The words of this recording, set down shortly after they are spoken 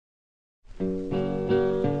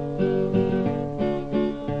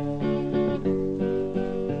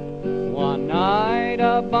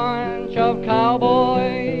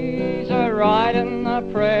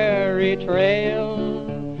a prairie trail.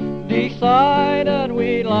 Decided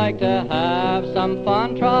we'd like to have some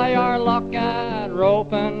fun, try our luck at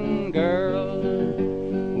roping girls.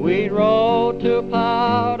 We rode to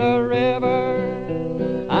Powder River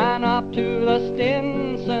and up to the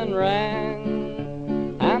Stinson Ranch,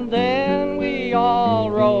 and then we all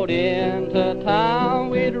rode into town.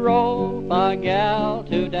 We'd rope a gal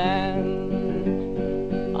to dance.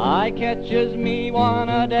 I catches me one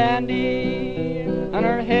a dandy, and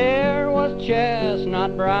her hair was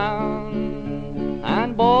chestnut brown,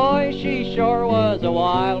 and boy, she sure was a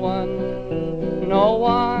wild one. No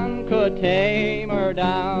one could tame her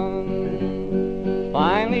down.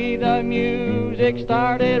 Finally the music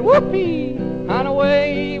started, whoopee, and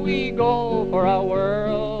away we go for a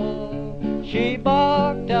whirl. She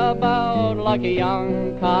bucked about like a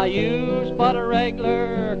young cayuse, but a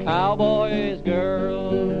regular cowboy's girl.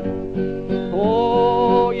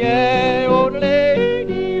 Oh yeah, old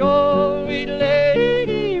lady, oh wee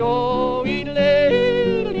lady, oh wee lady,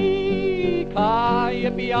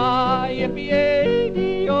 yippee-yi,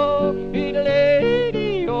 yippee-yi, oh wee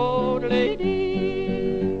lady, old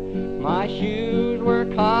lady. My shoes were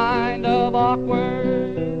kind of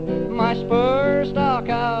awkward, my spurs stuck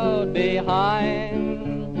out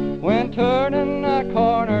behind. When turning a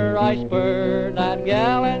corner I spurred that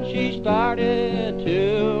gal and she started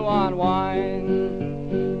to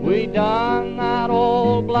unwind. We done that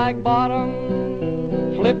old black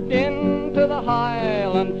bottom, flipped into the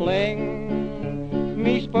Highland fling.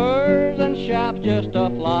 Me spurs and shaps just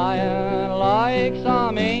a-flyin' like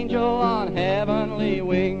some angel on heavenly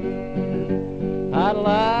wing. At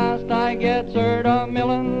last I gets her to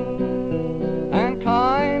millin' and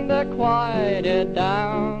kinda quieted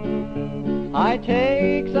down. I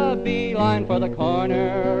takes a beeline for the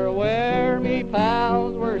corner where me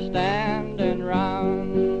pals were standing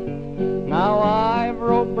round. Now I've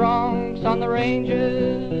roped broncs on the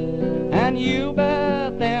ranges, and you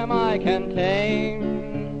bet them I can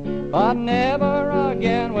tame, but never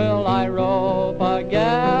again will I rope a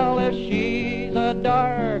gal if she's a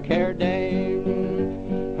dark-haired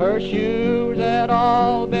dame. Her shoes had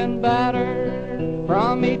all been battered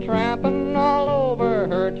from me tramping all over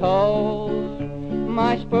her toes.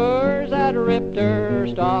 My spurs had ripped her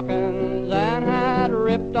stockings and had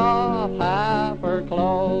ripped off half her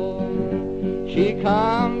clothes. She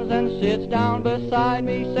comes and sits down beside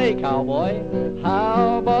me, say, cowboy,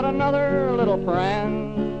 how about another little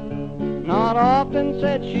friend? Not often,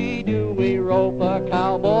 said she, do we rope a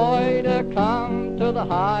cowboy to come to the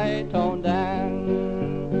high-toned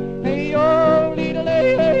dance. Hey, oh,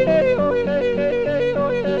 lead-a-lay, hey, hey, oh, hey, hey.